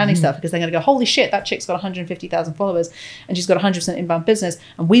personal branding stuff, because they're going to go, holy shit, that chick's got 150,000 followers and she's got 100% inbound business.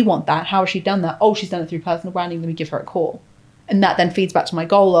 And we want that. How has she done that? Oh, she's done it through personal branding. Let me give her a call. And that then feeds back to my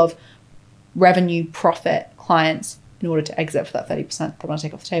goal of revenue, profit, clients, in order to exit for that 30% that I want to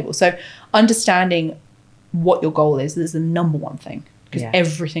take off the table. So understanding what your goal is the number one thing, because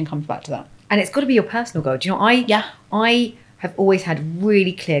everything comes back to that. And it's got to be your personal goal. Do you know, I have always had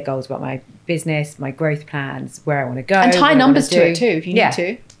really clear goals about my business, my growth plans, where I want to go. And tie numbers to it too, if you need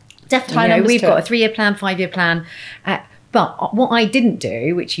to. Definitely. We've got a 3-year plan, 5-year plan. But what I didn't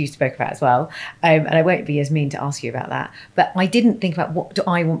do, which you spoke about as well, and I won't be as mean to ask you about that, but I didn't think about what do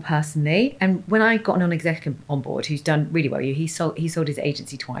I want personally. And when I got an non-exec on board who's done really well, he sold his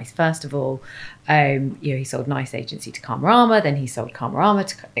agency twice. First of all, he sold Nice Agency to Karmarama, then he sold Karmarama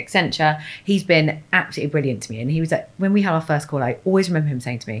to Accenture. He's been absolutely brilliant to me. And he was like, when we had our first call, I always remember him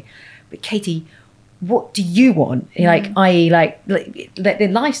saying to me, but Katie, what do you want? Like, i.e., like the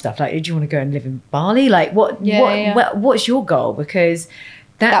life stuff. Like, do you want to go and live in Bali? Like, what's your goal? Because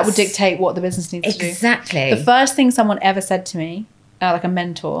that would dictate what the business needs to do. Exactly. The first thing someone ever said to me, like a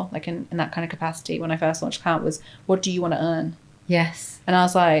mentor, like in that kind of capacity, when I first launched Klowt, was, "What do you want to earn?" Yes. And I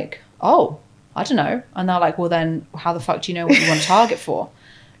was like, "Oh, I don't know." And they're like, "Well, then how the fuck do you know what you want to target for?"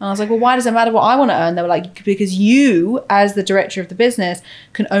 And I was like, well, why does it matter what I want to earn? They were like, because you, as the director of the business,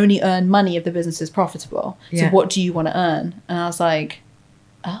 can only earn money if the business is profitable. So what do you want to earn? And I was like,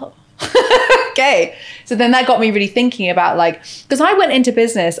 oh, okay. So then that got me really thinking about, like, because I went into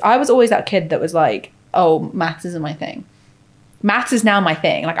business, I was always that kid that was like, oh, maths isn't my thing. Maths is now my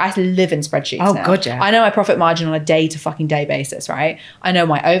thing. Like, I live in spreadsheets now. God, yeah. I know my profit margin on a day to fucking day basis, right? I know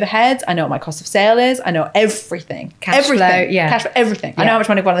my overheads. I know what my cost of sale is. I know everything. Cash flow, Cash flow, everything. I know how much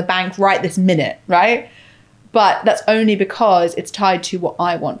money I've got in the bank right this minute, right? But that's only because it's tied to what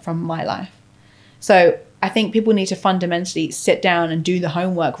I want from my life. So I think people need to fundamentally sit down and do the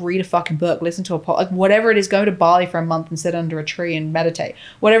homework, read a fucking book, listen to a pod, like whatever it is, go to Bali for a month and sit under a tree and meditate.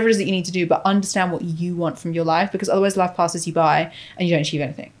 Whatever it is that you need to do, but understand what you want from your life, because otherwise life passes you by and you don't achieve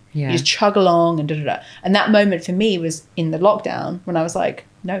anything. Yeah. You just chug along and da-da-da. And that moment for me was in the lockdown when I was like,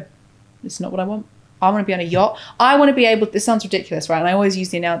 no, this is not what I want. I want to be on a yacht. I want to be able, this sounds ridiculous, right? And I always use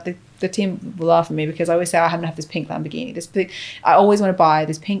the analogy, the team will laugh at me because I always say I haven't had this pink Lamborghini. I always want to buy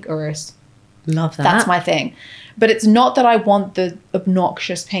this pink Urus. Love that. That's my thing. But it's not that I want the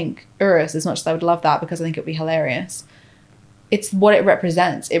obnoxious pink Urus as much as I would love that, because I think it would be hilarious. It's what it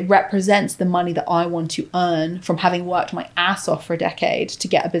represents. It represents the money that I want to earn from having worked my ass off for a decade to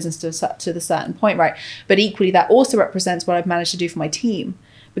get a business to the certain point, right? But equally, that also represents what I've managed to do for my team.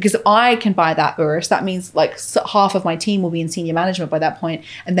 Because if I can buy that Urus, that means like half of my team will be in senior management by that point,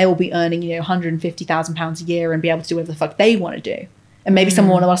 and they will be earning, £150,000 a year and be able to do whatever the fuck they want to do. And maybe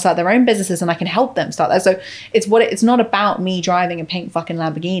someone will start their own businesses and I can help them start that. So it's not about me driving a pink fucking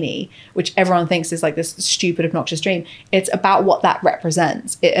Lamborghini, which everyone thinks is like this stupid, obnoxious dream. It's about what that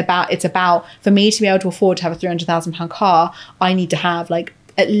represents. It's about, for me to be able to afford to have a £300,000 car, I need to have like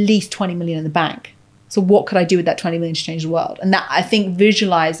at least 20 million in the bank. So what could I do with that 20 million to change the world? And that, I think,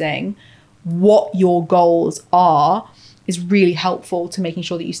 visualizing what your goals are is really helpful to making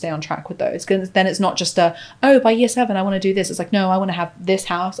sure that you stay on track with those. Because then it's not just by year 7 I want to do this. It's like, no, I want to have this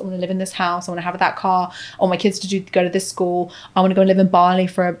house, I want to live in this house, I want to have that car, I want my kids to go to this school, I want to go and live in Bali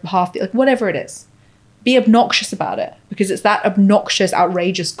for a half, like whatever it is. Be obnoxious about it, because it's that obnoxious,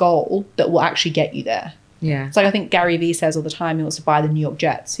 outrageous goal that will actually get you there. Yeah. It's like, I think Gary Vee says all the time, he wants to buy the New York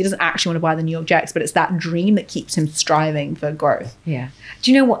Jets. He doesn't actually want to buy the New York Jets, but it's that dream that keeps him striving for growth. Yeah.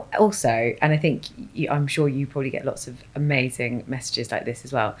 Do you know what also, and I think I'm sure you probably get lots of amazing messages like this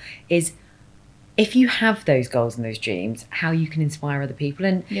as well, is if you have those goals and those dreams, how you can inspire other people.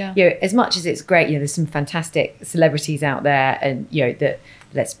 And, as much as it's great, there's some fantastic celebrities out there and, that,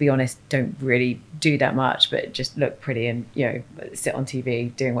 let's be honest, don't really do that much, but just look pretty and, sit on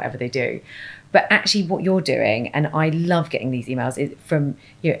TV doing whatever they do. But actually what you're doing, and I love getting these emails, is from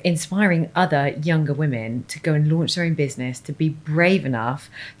inspiring other younger women to go and launch their own business, to be brave enough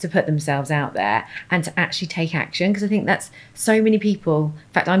to put themselves out there and to actually take action. Because I think that's so many people.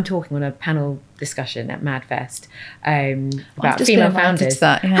 In fact, I'm talking on a panel discussion at MadFest about female founders.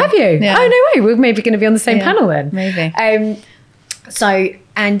 That, yeah. Have you? Yeah. Oh, no way. We're maybe going to be on the same panel then. Maybe. So,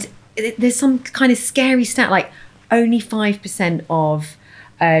 and there's some kind of scary stat, like only 5% of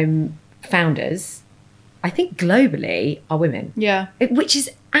founders, I think globally, are women. Yeah. Which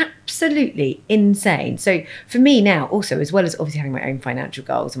is absolutely insane. So for me now, also, as well as obviously having my own financial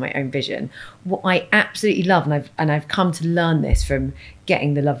goals and my own vision, what I absolutely love, and I've come to learn this from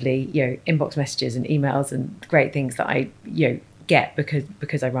getting the lovely, inbox messages and emails and great things that I, get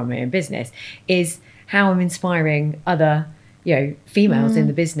because I run my own business, is how I'm inspiring other, females in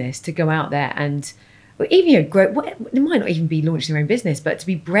the business to go out there and even grow. They might not even be launching their own business, but to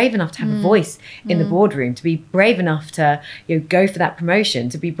be brave enough to have a voice in the boardroom, to be brave enough to go for that promotion,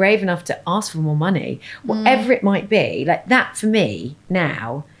 to be brave enough to ask for more money, whatever it might be. Like that for me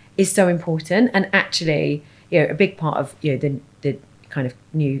now is so important. And actually, a big part of the kind of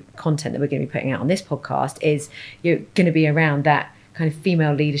new content that we're going to be putting out on this podcast is going to be around that kind of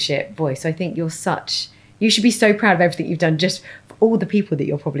female leadership voice. So I think you should be so proud of everything you've done, just for all the people that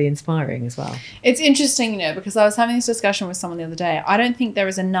you're probably inspiring as well. It's interesting, because I was having this discussion with someone the other day. I don't think there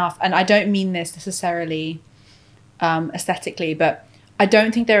is enough, and I don't mean this necessarily aesthetically, but I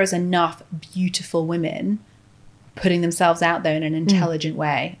don't think there is enough beautiful women putting themselves out there in an intelligent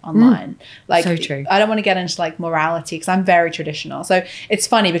way online. Like, so true. I don't want to get into like morality because I'm very traditional. So it's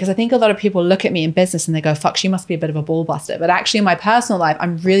funny because I think a lot of people look at me in business and they go, fuck, she must be a bit of a ball buster. But actually in my personal life,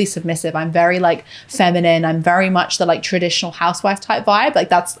 I'm really submissive. I'm very like feminine. I'm very much the like traditional housewife type vibe. Like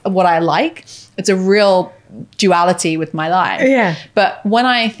that's what I like. It's a real duality with my life. Yeah. But when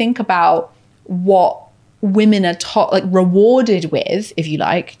I think about what women are rewarded with, if you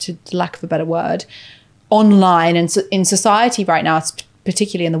like, to lack of a better word, online and in society right now,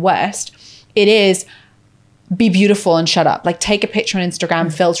 particularly in the West, it is be beautiful and shut up. Like take a picture on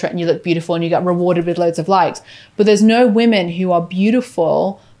Instagram, filter it, and you look beautiful and you get rewarded with loads of likes. But there's no women who are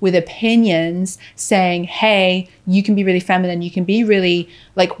beautiful with opinions saying, hey, you can be really feminine. You can be really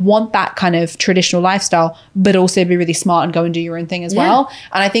want that kind of traditional lifestyle, but also be really smart and go and do your own thing as well.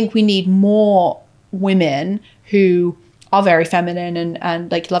 And I think we need more women who are very feminine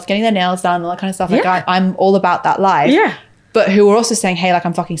and love getting their nails done and all that kind of stuff. I'm all about that life. Yeah. But who are also saying, hey,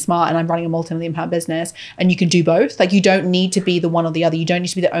 I'm fucking smart and I'm running a multi-million-pound business, and you can do both. Like you don't need to be the one or the other. You don't need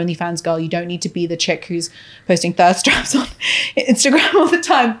to be the OnlyFans girl. You don't need to be the chick who's posting thirst traps on Instagram all the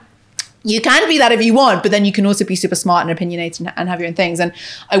time. You can be that if you want, but then you can also be super smart and opinionated and have your own things. And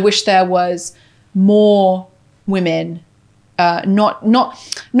I wish there was more women. Not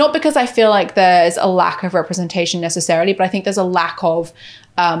because I feel like there's a lack of representation necessarily, but I think there's a lack of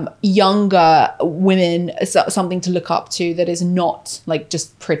younger women, something to look up to that is not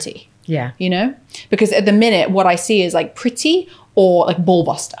just pretty. Yeah. Because at the minute, what I see is pretty or ball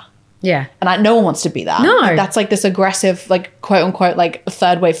buster. Yeah. And no one wants to be that. No. That's this aggressive, quote unquote,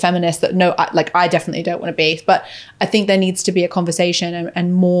 third wave feminist that I definitely don't want to be. But I think there needs to be a conversation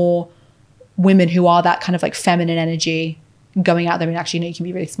and more women who are that kind of feminine energy going out there and actually you can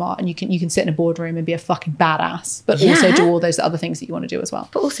be really smart and you can sit in a boardroom and be a fucking badass, but also do all those other things that you want to do as well.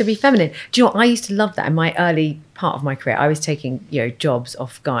 But also be feminine. Do you know what? I used to love that in my early part of my career. I was taking, jobs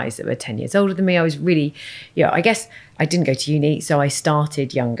off guys that were 10 years older than me. I was really, I guess I didn't go to uni, so I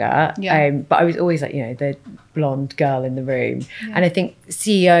started younger. Yeah. But I was always the blonde girl in the room. Yeah. And I think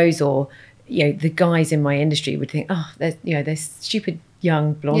CEOs or, the guys in my industry would think, oh, there's stupid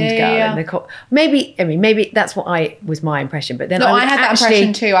young blonde girl in the maybe that's what was my impression, but then I had that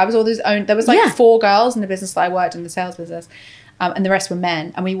impression too. I was all these there was 4 girls in the business that I worked in, the sales business, and the rest were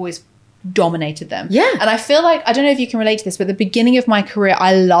men, and we always dominated them. And I feel I don't know if you can relate to this, but at the beginning of my career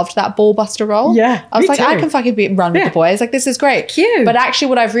I loved that ball buster role. I was I can fucking run with the boys, this is great. Cute. But actually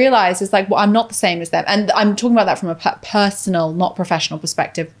what I've realized is I'm not the same as them, and I'm talking about that from a personal, not professional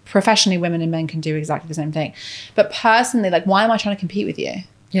perspective. Professionally, women and men can do exactly the same thing, but personally, why am I trying to compete with you?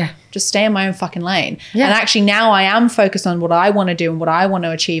 Yeah. Just stay in my own fucking lane. Yeah. And actually now I am focused on what I want to do and what I want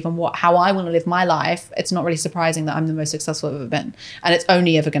to achieve and how I want to live my life. It's not really surprising that I'm the most successful I've ever been. And it's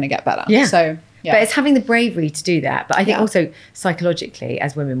only ever going to get better. Yeah. So, yeah. But it's having the bravery to do that. But I think also psychologically,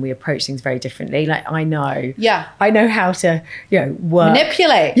 as women, we approach things very differently. Like I know how to, work.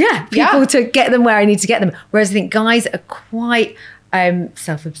 Manipulate. Yeah. People to get them where I need to get them. Whereas I think guys are quite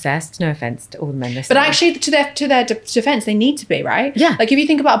self-obsessed. No offense to all the men listening. But actually, to their defense, they need to be, right? Yeah. Like if you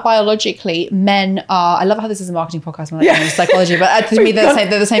think about biologically, men are. I love how this is a marketing podcast. We're not doing psychology, but to me, they're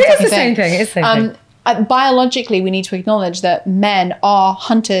the same fucking thing. It's the same thing. Biologically, we need to acknowledge that men are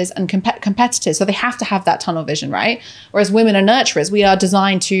hunters and competitors, so they have to have that tunnel vision, right? Whereas women are nurturers. We are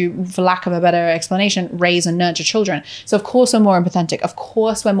designed to, for lack of a better explanation, raise and nurture children. So of course we're more empathetic. Of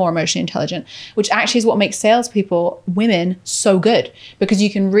course we're more emotionally intelligent, which actually is what makes salespeople, women, so good, because you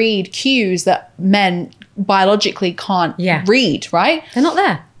can read cues that men biologically can't read, right? They're not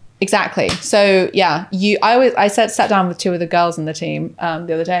there. Exactly. So yeah, I sat down with two of the girls in the team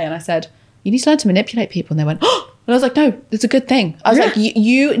the other day, and I said, you need to learn to manipulate people. And they went, oh, and I was like, no, it's a good thing. I was like,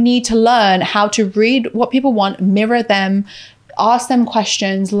 you need to learn how to read what people want, mirror them, ask them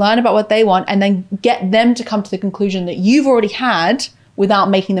questions, learn about what they want, and then get them to come to the conclusion that you've already had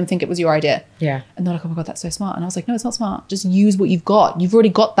without making them think it was your idea. Yeah. And they're like, oh my God, that's so smart. And I was like, no, it's not smart. Just use what you've got. You've already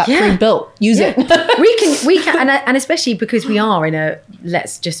got that pre-built. Use it. we can, and especially because we are in a,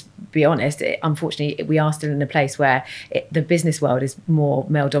 let's just be honest, unfortunately, we are still in a place where the business world is more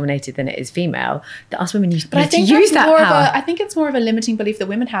male dominated than it is female. That us women need to use that power. I think it's more of a limiting belief that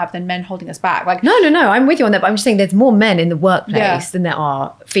women have than men holding us back. Like, no, I'm with you on that, but I'm just saying there's more men in the workplace than there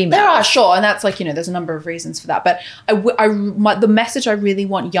are females. There are, sure, and that's like, there's a number of reasons for that. But the message I really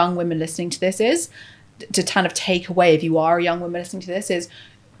want young women listening to this is to kind of take away, if you are a young woman listening to this, is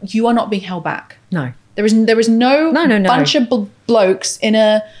you are not being held back. No. There is no bunch of blokes in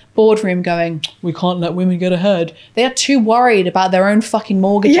a boardroom going, we can't let women get ahead. They are too worried about their own fucking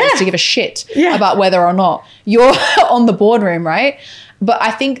mortgages to give a shit about whether or not you're on the boardroom, right? But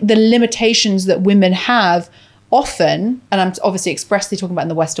I think the limitations that women have often, and I'm obviously expressly talking about in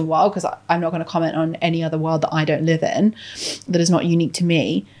the Western world, because I'm not going to comment on any other world that I don't live in, that is not unique to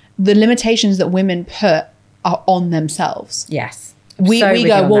me. The limitations that women put are on themselves. Yes. We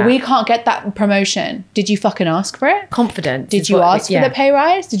go, well, we can't get that promotion. Did you fucking ask for it? Confidence. Did you ask for the pay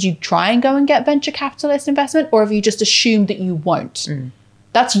rise? Did you try and go and get venture capitalist investment? Or have you just assumed that you won't?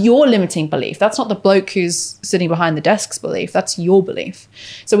 That's your limiting belief. That's not the bloke who's sitting behind the desk's belief. That's your belief.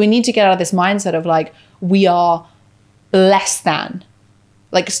 So we need to get out of this mindset of like, we are less than.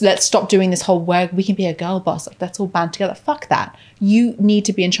 Like, let's stop doing this whole where we can be a girl boss. Like, let's all band together. Fuck that. You need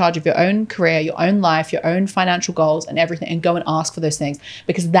to be in charge of your own career, your own life, your own financial goals and everything, and go and ask for those things,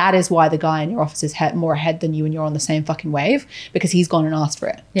 because that is why the guy in your office is more ahead than you and you're on the same fucking wave, because he's gone and asked for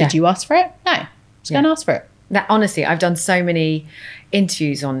it. Did you ask for it? No. Just go and ask for it. That, honestly, I've done so many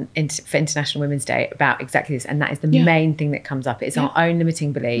interviews for International Women's Day about exactly this, and that is the main thing that comes up. It's our own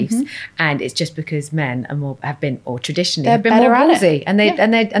limiting beliefs, and it's just because men are more traditionally have been more ballsy, and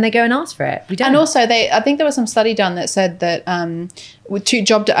they go and ask for it. We don't. And also, I think there was some study done that said that with 2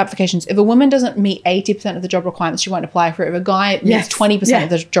 job applications, if a woman doesn't meet 80% of the job requirements, she won't apply for it. If a guy meets 20% of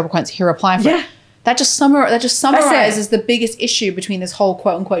the job requirements, he'll apply for it. That just summarizes the biggest issue between this whole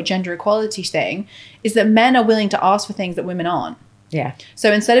quote unquote gender equality thing, is that men are willing to ask for things that women aren't. Yeah.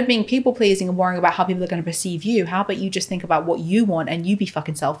 So instead of being people pleasing and worrying about how people are going to perceive you, how about you just think about what you want and you be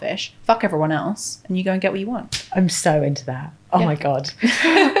fucking selfish, fuck everyone else, and you go and get what you want. I'm so into that. Oh my God.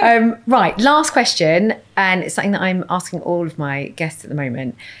 Right. Last question. And it's something that I'm asking all of my guests at the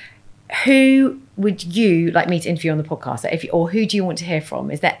moment. Who would you like me to interview on the podcast? Or who do you want to hear from?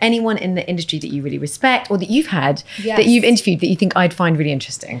 Is there anyone in the industry that you really respect or that you've had that you've interviewed that you think I'd find really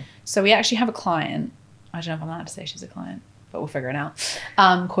interesting? So we actually have a client. I don't know if I'm allowed to say she's a client, but we'll figure it out.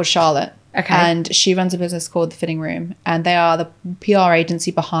 Called Charlotte. Okay. And she runs a business called The Fitting Room. And they are the PR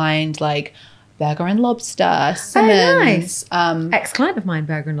agency behind like Burger and Lobster, Simmons. Oh, nice. Ex-client of mine,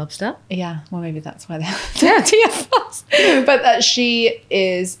 Burger and Lobster. Yeah. Well, maybe that's why they're TFS. But she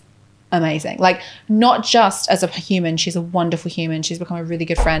is amazing. Like, not just as a human, she's a wonderful human. She's become a really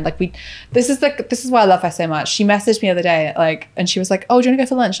good friend. Like, this is why I love her so much. She messaged me the other day, like, and she was like, oh, do you want to go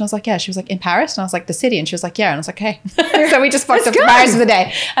for lunch? And I was like, yeah. She was like, in Paris? And I was like, the city. And she was like, yeah. And I was like, hey. So we just fucked up to Paris for the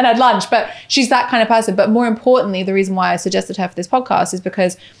day and had lunch. But she's that kind of person. But more importantly, the reason why I suggested her for this podcast is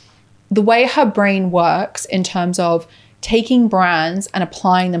because the way her brain works in terms of taking brands and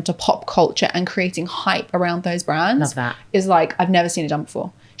applying them to pop culture and creating hype around those brands. Love that. Is like, I've never seen it done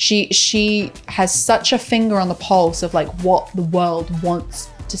before. She has such a finger on the pulse of like what the world wants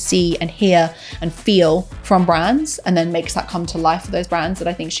to see and hear and feel from brands, and then makes that come to life for those brands, that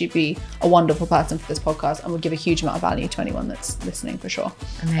I think she'd be a wonderful person for this podcast and would give a huge amount of value to anyone that's listening, for sure.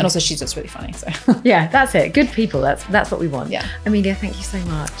 Amazing. And also she's just really funny. So yeah, that's it. Good people. That's what we want. Yeah. Amelia, thank you so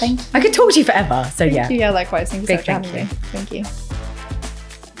much. Thank you. I could talk to you forever. So Thank you. Yeah, likewise. Thank you so much for having me. Thank you.